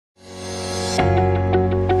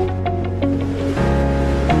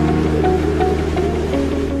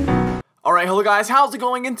Alright, hello guys, how's it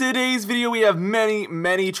going? In today's video we have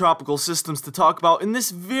many tropical systems to talk about in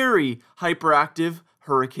this very hyperactive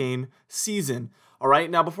hurricane season.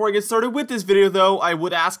 Alright, now before I get started with this video though, I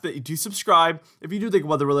would ask that you do subscribe if you do think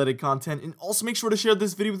weather related content, and also make sure to share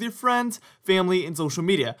this video with your friends, family, and social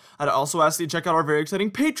media. I'd also ask that you check out our very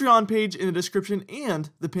exciting Patreon page in the description and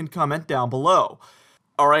the pinned comment down below.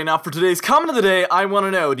 Alright, now for today's comment of the day, I want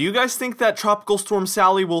to know, do you guys think that Tropical Storm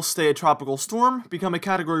Sally will stay a tropical storm, become a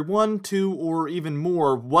Category 1, 2, or even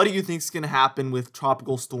more? What do you think is going to happen with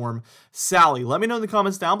Tropical Storm Sally? Let me know in the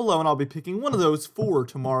comments down below, and I'll be picking one of those for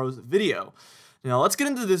tomorrow's video. Now, let's get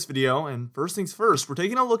into this video, and first things first, we're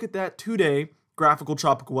taking a look at that 2-day graphical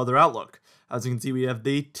tropical weather outlook. As you can see, we have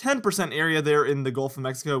the 10% area there in the Gulf of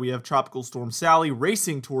Mexico. We have Tropical Storm Sally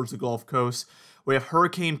racing towards the Gulf Coast. We have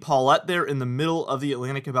Hurricane Paulette there in the middle of the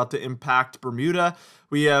Atlantic about to impact Bermuda.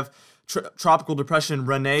 We have Tropical Depression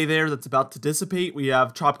Rene there that's about to dissipate. We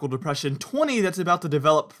have Tropical Depression 20 that's about to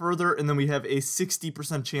develop further. And then we have a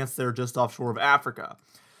 60% chance there just offshore of Africa.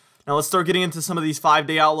 Now let's start getting into some of these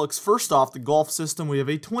 5-day outlooks. First off, the Gulf system, we have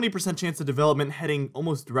a 20% chance of development heading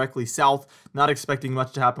almost directly south. Not expecting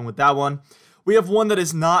much to happen with that one. We have one that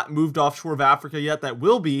is not moved offshore of Africa yet that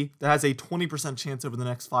has a 20% chance over the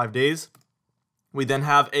next 5 days. We then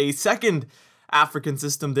have a second African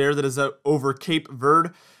system there that is over Cape Verde,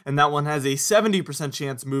 and that one has a 70%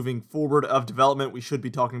 chance moving forward of development. We should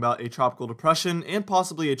be talking about a tropical depression and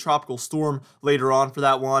possibly a tropical storm later on for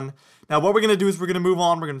that one. Now what we're going to do is we're going to move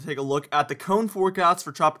on. We're going to take a look at the cone forecasts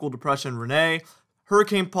for Tropical Depression Rene,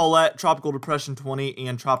 Hurricane Paulette, Tropical Depression 20,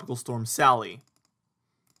 and Tropical Storm Sally.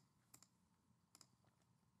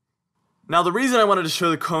 Now, the reason I wanted to show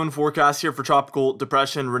the cone forecast here for Tropical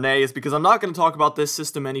Depression Rene is because I'm not going to talk about this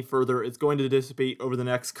system any further. It's going to dissipate over the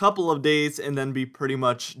next couple of days and then be pretty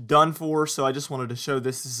much done for. So I just wanted to show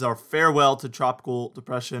this. This is our farewell to Tropical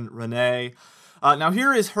Depression Rene. Now,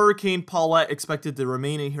 here is Hurricane Paulette expected to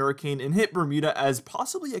remain a hurricane and hit Bermuda as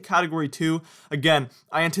possibly a Category 2. Again,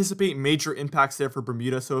 I anticipate major impacts there for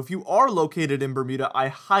Bermuda. So if you are located in Bermuda, I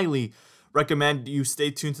highly recommend you stay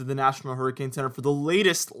tuned to the National Hurricane Center for the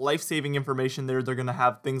latest life-saving information there. They're going to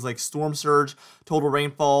have things like storm surge, total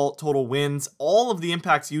rainfall, total winds. All of the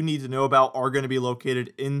impacts you need to know about are going to be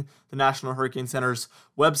located in the National Hurricane Center's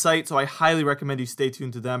website. So I highly recommend you stay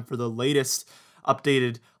tuned to them for the latest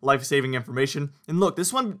updated life-saving information. And look,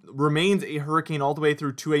 this one remains a hurricane all the way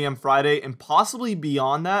through 2 a.m. Friday and possibly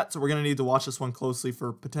beyond that. So we're going to need to watch this one closely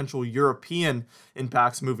for potential European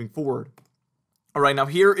impacts moving forward. Alright, now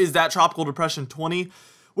here is that Tropical Depression 20,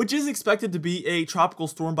 which is expected to be a tropical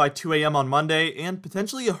storm by 2 a.m. on Monday and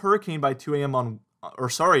potentially a hurricane by 2 p.m.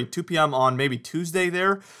 on maybe Tuesday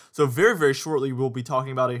there. So very shortly we'll be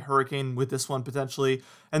talking about a hurricane with this one potentially.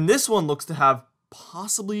 And this one looks to have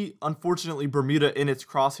possibly, unfortunately, Bermuda in its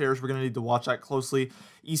crosshairs. We're going to need to watch that closely.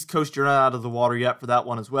 East Coast, you're not out of the water yet for that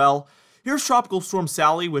one as well. Here's Tropical Storm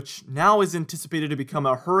Sally, which now is anticipated to become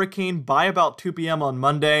a hurricane by about 2 p.m. on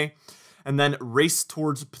Monday, and then race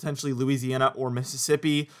towards potentially Louisiana or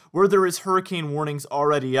Mississippi, where there is hurricane warnings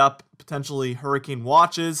already up, potentially hurricane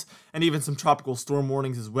watches, and even some tropical storm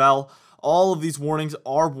warnings as well. All of these warnings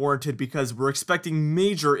are warranted because we're expecting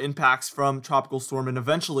major impacts from Tropical Storm and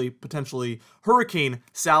eventually, potentially, Hurricane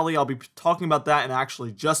Sally. I'll be talking about that in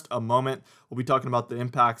actually just a moment. We'll be talking about the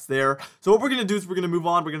impacts there. So what we're going to do is we're going to move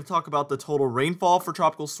on. We're going to talk about the total rainfall for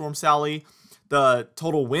Tropical Storm Sally, the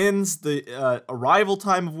total winds, the arrival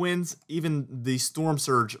time of winds, even the storm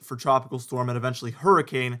surge for Tropical Storm, and eventually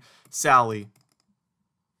Hurricane Sally.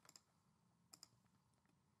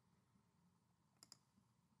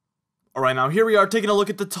 Alright, now here we are taking a look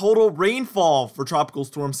at the total rainfall for Tropical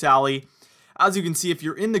Storm Sally. As you can see, if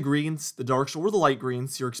you're in the greens, the darks, or the light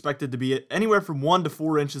greens, you're expected to be at anywhere from 1 to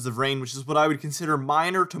 4 inches of rain, which is what I would consider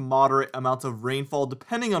minor to moderate amounts of rainfall,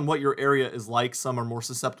 depending on what your area is like. Some are more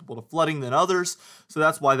susceptible to flooding than others, so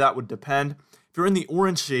that's why that would depend. If you're in the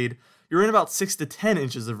orange shade, you're in about 6 to 10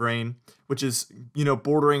 inches of rain, which is,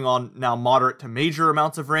 bordering on now moderate to major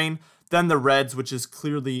amounts of rain. Then the reds, which is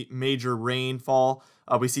clearly major rainfall.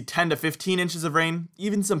 We see 10 to 15 inches of rain,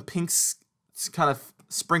 even some pinks kind of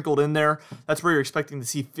sprinkled in there. That's where you're expecting to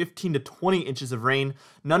see 15 to 20 inches of rain.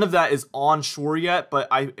 None of that is onshore yet, but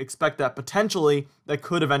I expect that potentially that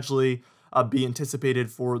could eventually be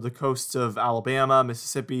anticipated for the coasts of Alabama,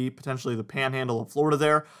 Mississippi, potentially the panhandle of Florida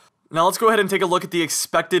there. Now let's go ahead and take a look at the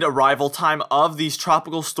expected arrival time of these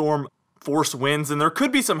tropical storm force winds, and there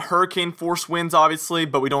could be some hurricane force winds obviously,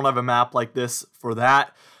 but we don't have a map like this for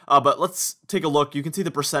that. But let's take a look, you can see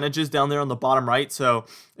the percentages down there on the bottom right. So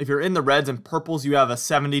if you're in the reds and purples, you have a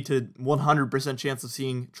 70 to 100% chance of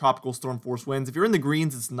seeing tropical storm force winds. If you're in the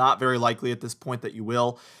greens, it's not very likely at this point that you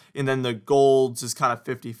will. And then the golds is kind of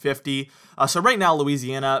 50-50. So right now,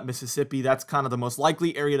 Louisiana, Mississippi, that's kind of the most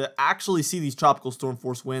likely area to actually see these tropical storm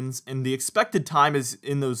force winds. And the expected time is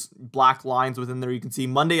in those black lines within there. You can see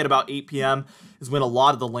Monday at about 8 p.m. is when a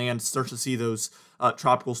lot of the land starts to see those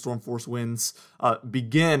tropical storm force winds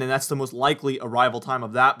begin, and that's the most likely arrival time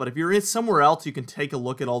of that. But if you're somewhere else, you can take a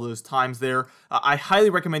look at all those times there. I highly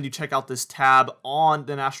recommend you check out this tab on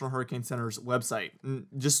the National Hurricane Center's website. And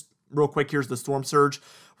just real quick, here's the storm surge.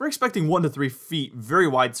 We're expecting 1 to 3 feet, very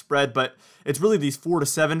widespread, but it's really these 4 to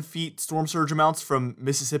 7 feet storm surge amounts from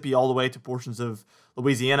Mississippi all the way to portions of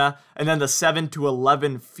Louisiana, and then the 7 to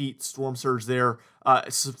 11 feet storm surge there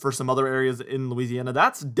for some other areas in Louisiana.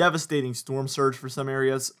 That's devastating storm surge for some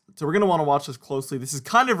areas, so we're going to want to watch this closely. This is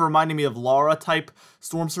kind of reminding me of Laura type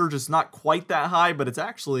storm surge. It's not quite that high, but it's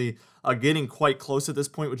actually getting quite close at this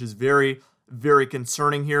point, which is very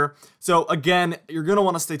concerning here. So again, you're going to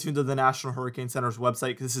want to stay tuned to the National Hurricane Center's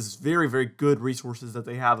website, because this is very good resources that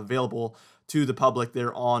they have available to the public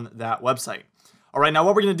there on that website. All right, now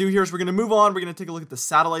what we're going to do here is we're going to move on. We're going to take a look at the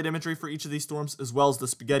satellite imagery for each of these storms, as well as the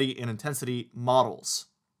spaghetti and intensity models.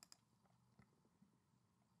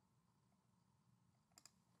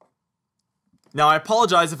 Now, I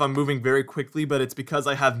apologize if I'm moving very quickly, but it's because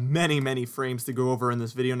I have many frames to go over in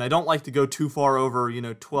this video, and I don't like to go too far over,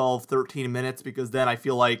 12, 13 minutes, because then I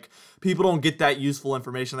feel like people don't get that useful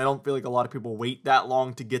information. I don't feel like a lot of people wait that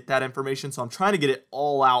long to get that information, so I'm trying to get it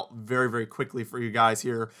all out very quickly for you guys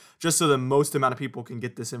here, just so the most amount of people can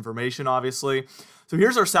get this information, obviously. So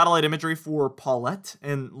here's our satellite imagery for Paulette,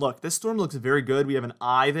 and look, this storm looks very good. We have an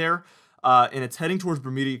eye there. And it's heading towards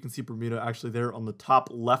Bermuda. You can see Bermuda actually there on the top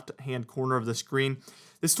left-hand corner of the screen.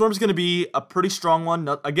 This storm is going to be a pretty strong one.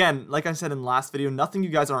 Again, like I said in the last video, nothing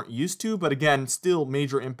you guys aren't used to, but again, still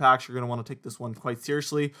major impacts. You're going to want to take this one quite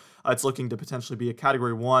seriously. It's looking to potentially be a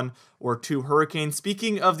Category 1 or 2 hurricane.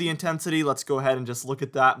 Speaking of the intensity, let's go ahead and just look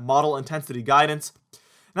at that model intensity guidance.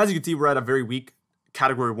 And as you can see, we're at a very weak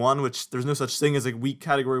Category 1, which there's no such thing as a weak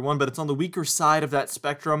Category 1, but it's on the weaker side of that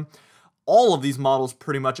spectrum. All of these models,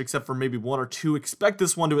 pretty much, except for maybe 1 or 2, expect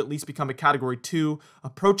this one to at least become a Category 2,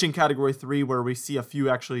 approaching Category 3, where we see a few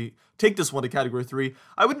actually take this one to Category 3.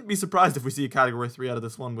 I wouldn't be surprised if we see a Category 3 out of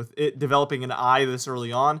this one with it developing an eye this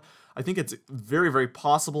early on. I think it's very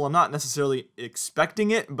possible. I'm not necessarily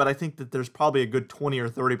expecting it, but I think that there's probably a good 20 or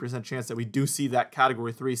 30% chance that we do see that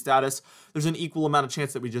Category 3 status. There's an equal amount of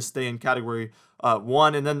chance that we just stay in Category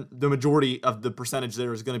 1, and then the majority of the percentage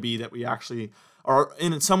there is going to be that we actually are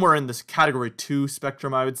in somewhere in this Category 2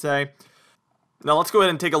 spectrum, I would say. Now let's go ahead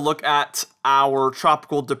and take a look at our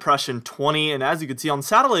Tropical Depression 20, and as you can see on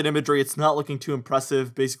satellite imagery, it's not looking too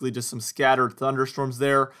impressive, basically just some scattered thunderstorms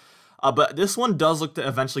there. But this one does look to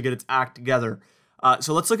eventually get its act together.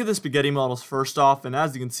 So let's look at the spaghetti models first off, and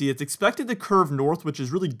as you can see, it's expected to curve north, which is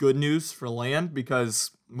really good news for land because,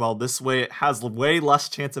 well, this way it has way less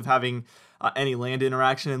chance of having any land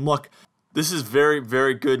interaction. And look, this is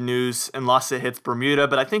very good news unless it hits Bermuda,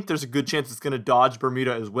 but I think there's a good chance it's going to dodge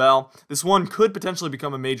Bermuda as well. This one could potentially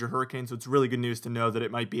become a major hurricane, so it's really good news to know that it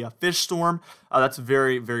might be a fish storm. That's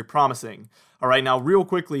very promising. All right, now real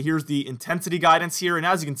quickly, here's the intensity guidance here, and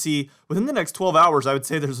as you can see, within the next 12 hours, I would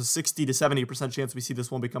say there's a 60 to 70% chance we see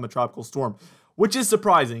this one become a tropical storm, which is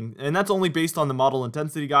surprising, and that's only based on the model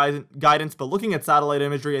intensity guidance, but looking at satellite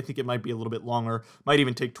imagery, I think it might be a little bit longer, might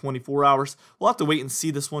even take 24 hours. We'll have to wait and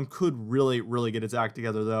see. This one could really get its act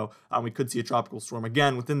together, though. We could see a tropical storm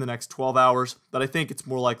again within the next 12 hours, but I think it's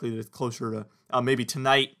more likely that it's closer to maybe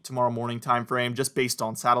tonight, tomorrow morning time frame, just based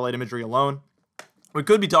on satellite imagery alone. We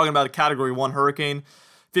could be talking about a Category 1 hurricane,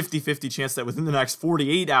 50-50 chance that within the next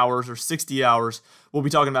 48 hours or 60 hours, we'll be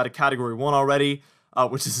talking about a Category 1 already,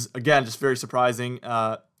 which is, again, just very surprising.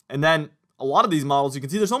 And then a lot of these models, you can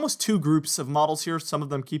see there's almost 2 groups of models here. Some of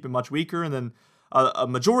them keep it much weaker, and then a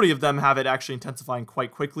majority of them have it actually intensifying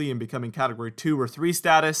quite quickly and becoming Category 2 or 3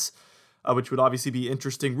 status, which would obviously be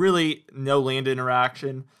interesting. Really, no land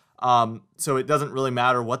interaction. So it doesn't really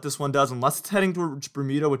matter what this one does unless it's heading towards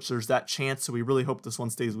Bermuda, which there's that chance. So we really hope this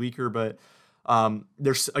one stays weaker. But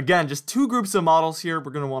there's, again, just 2 groups of models here.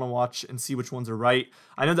 We're going to want to watch and see which ones are right.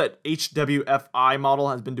 I know that HWFI model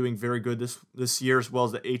has been doing very good this year, as well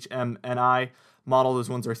as the HMNI model. Those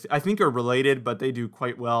ones are, I think, are related, but they do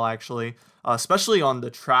quite well, actually. Especially on the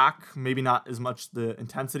track, maybe not as much the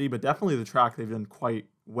intensity, but definitely the track, they've done quite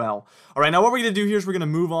well. All right, now what we're going to do here is we're going to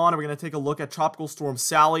move on, and we're going to take a look at Tropical Storm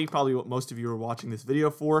Sally, probably what most of you are watching this video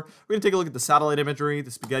for. We're going to take a look at the satellite imagery,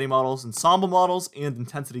 the spaghetti models, ensemble models, and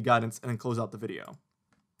intensity guidance, and then close out the video.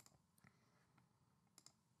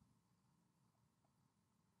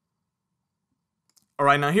 All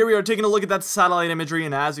right, now here we are taking a look at that satellite imagery,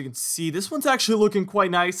 and as you can see, this one's actually looking quite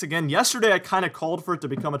nice. Again, yesterday I kind of called for it to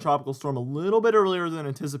become a tropical storm a little bit earlier than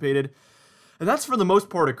anticipated, and that's for the most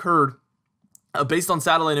part occurred. Based on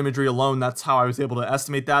satellite imagery alone, that's how I was able to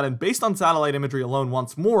estimate that, and based on satellite imagery alone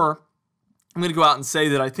once more, I'm going to go out and say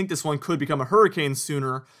that I think this one could become a hurricane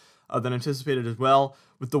sooner than anticipated as well.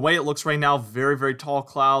 With the way it looks right now, very, very tall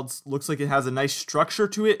clouds, looks like it has a nice structure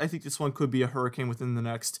to it. I think this one could be a hurricane within the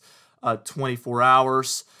next 24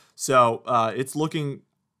 hours. So it's looking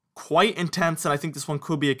quite intense, and I think this one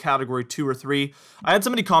could be a category 2 or 3. I had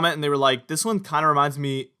somebody comment, and they were like, this one kind of reminds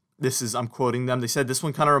me, I'm quoting them, they said this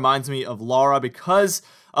one kind of reminds me of Laura because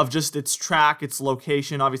of just its track, its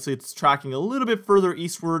location. Obviously, it's tracking a little bit further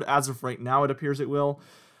eastward. As of right now, it appears it will.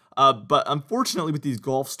 But unfortunately, with these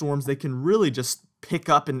Gulf storms, they can really just pick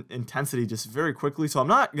up in intensity just very quickly. So I'm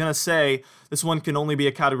not going to say this one can only be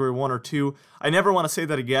a category 1 or 2. I never want to say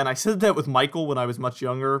that again. I said that with Michael when I was much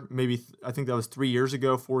younger, maybe I think that was 3 years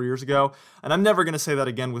ago, 4 years ago. And I'm never going to say that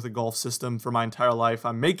again with a Gulf system for my entire life.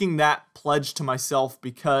 I'm making that pledge to myself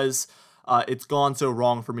because it's gone so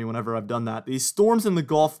wrong for me whenever I've done that. These storms in the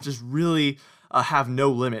Gulf just really have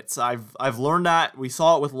no limits. I've learned that. We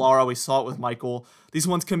saw it with Laura. We saw it with Michael. These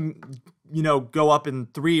ones can, go up in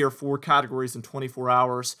 3 or 4 categories in 24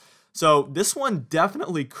 hours. So this one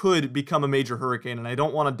definitely could become a major hurricane, and I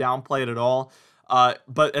don't want to downplay it at all.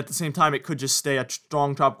 But at the same time, it could just stay a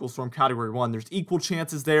strong tropical storm category 1. There's equal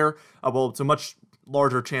chances there. Well, it's a much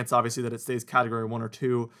larger chance, obviously, that it stays category 1 or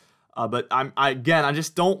 2. But I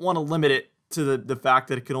just don't want to limit it to the fact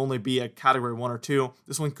that it could only be a category 1 or 2.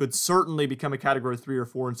 This one could certainly become a category 3 or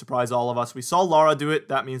 4 and surprise all of us. We saw Laura do it.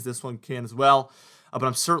 That means this one can as well. But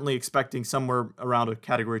I'm certainly expecting somewhere around a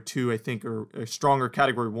category 2, I think, or a stronger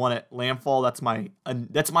category 1 at landfall. That's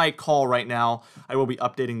my call right now. I will be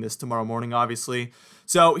updating this tomorrow morning, obviously.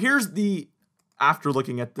 So here's after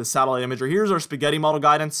looking at the satellite imagery, here's our spaghetti model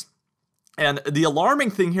guidance. And the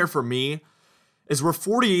alarming thing here for me is we're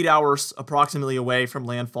 48 hours approximately away from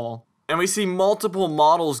landfall. And we see multiple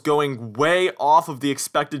models going way off of the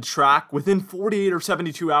expected track within 48 or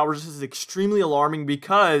 72 hours. This is extremely alarming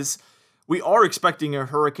because we are expecting a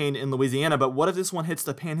hurricane in Louisiana, but what if this one hits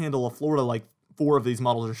the panhandle of Florida like 4 of these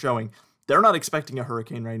models are showing? They're not expecting a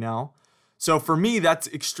hurricane right now. So for me, that's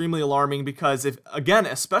extremely alarming because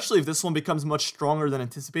especially if this one becomes much stronger than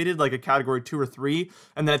anticipated, like a category 2 or 3,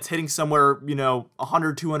 and then it's hitting somewhere,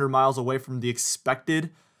 100, 200 miles away from the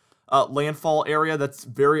expected landfall area, that's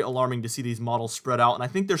very alarming to see these models spread out. And I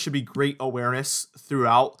think there should be great awareness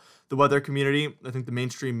throughout the weather community. I think the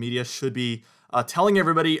mainstream media should be telling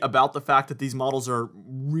everybody about the fact that these models are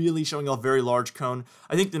really showing a very large cone.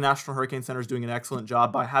 I think the National Hurricane Center is doing an excellent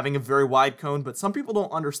job by having a very wide cone, but some people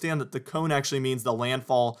don't understand that the cone actually means the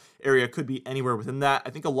landfall area could be anywhere within that.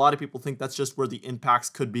 I think a lot of people think that's just where the impacts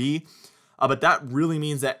could be, but that really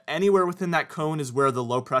means that anywhere within that cone is where the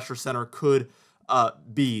low pressure center could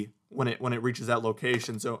be when it reaches that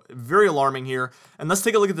location. So very alarming here. And let's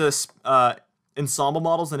take a look at this ensemble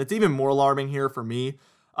models, and it's even more alarming here for me.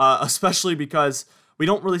 Especially because we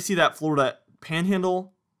don't really see that Florida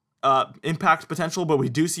panhandle impact potential, but we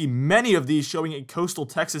do see many of these showing a coastal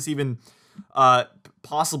Texas, even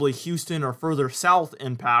possibly Houston or further south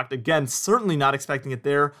impact. Again, certainly not expecting it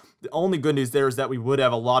there. The only good news there is that we would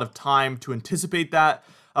have a lot of time to anticipate that,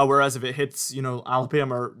 whereas if it hits,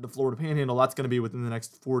 Alabama or the Florida panhandle, that's going to be within the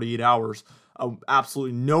next 48 hours.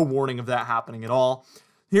 Absolutely no warning of that happening at all.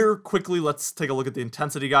 Here, quickly, let's take a look at the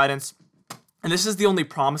intensity guidance. And this is the only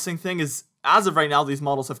promising thing is, as of right now, these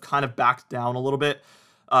models have kind of backed down a little bit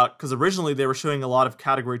because originally they were showing a lot of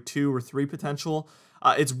category 2 or 3 potential.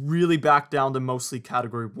 It's really backed down to mostly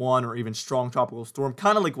category 1 or even strong tropical storm,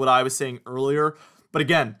 kind of like what I was saying earlier. But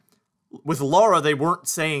again, with Laura, they weren't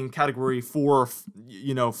saying category 4,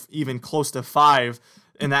 even close to 5,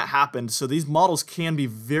 and that happened. So these models can be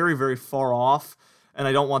very, very far off. And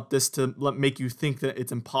I don't want this to make you think that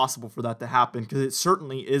it's impossible for that to happen, because it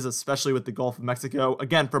certainly is, especially with the Gulf of Mexico.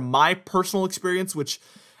 Again, from my personal experience, which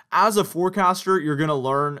as a forecaster, you're going to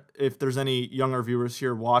learn, if there's any younger viewers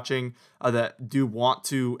here watching that do want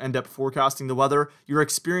to end up forecasting the weather, your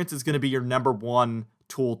experience is going to be your #1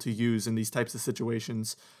 tool to use in these types of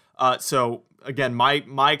situations. So again,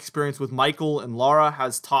 my experience with Michael and Laura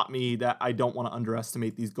has taught me that I don't want to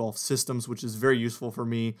underestimate these Gulf systems, which is very useful for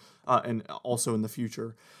me and also in the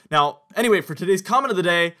future. Now, anyway, for today's comment of the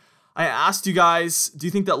day, I asked you guys, do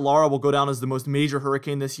you think that Laura will go down as the most major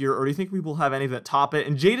hurricane this year, or do you think we will have any that top it?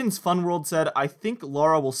 And Jaden's Fun World said, I think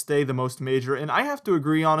Laura will stay the most major, and I have to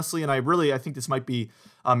agree, honestly, and I think this might be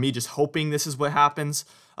me just hoping this is what happens,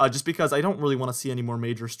 just because I don't really want to see any more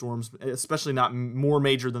major storms, especially not more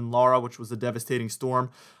major than Laura, which was a devastating storm.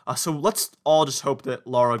 So let's all just hope that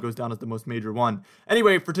Laura goes down as the most major one.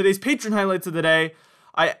 Anyway, for today's patron highlights of the day,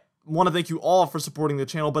 I want to thank you all for supporting the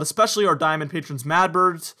channel, but especially our Diamond patrons,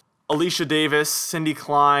 Madbirds, Alicia Davis, Cindy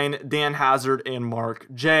Klein, Dan Hazard, and Mark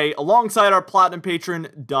J, alongside our Platinum patron,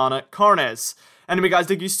 Donna Carnes. Anyway, guys,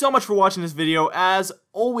 thank you so much for watching this video. As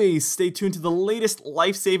always, stay tuned to the latest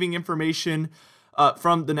life-saving information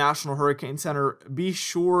from the National Hurricane Center. Be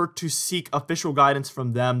sure to seek official guidance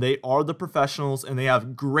from them. They are the professionals, and they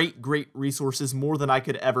have great resources, more than I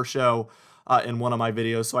could ever show in one of my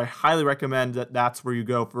videos. So I highly recommend that that's where you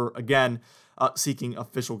go for, again, seeking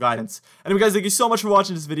official guidance. Anyway, guys, thank you so much for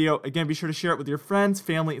watching this video. Again, be sure to share it with your friends,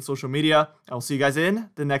 family, and social media. I will see you guys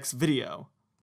in the next video.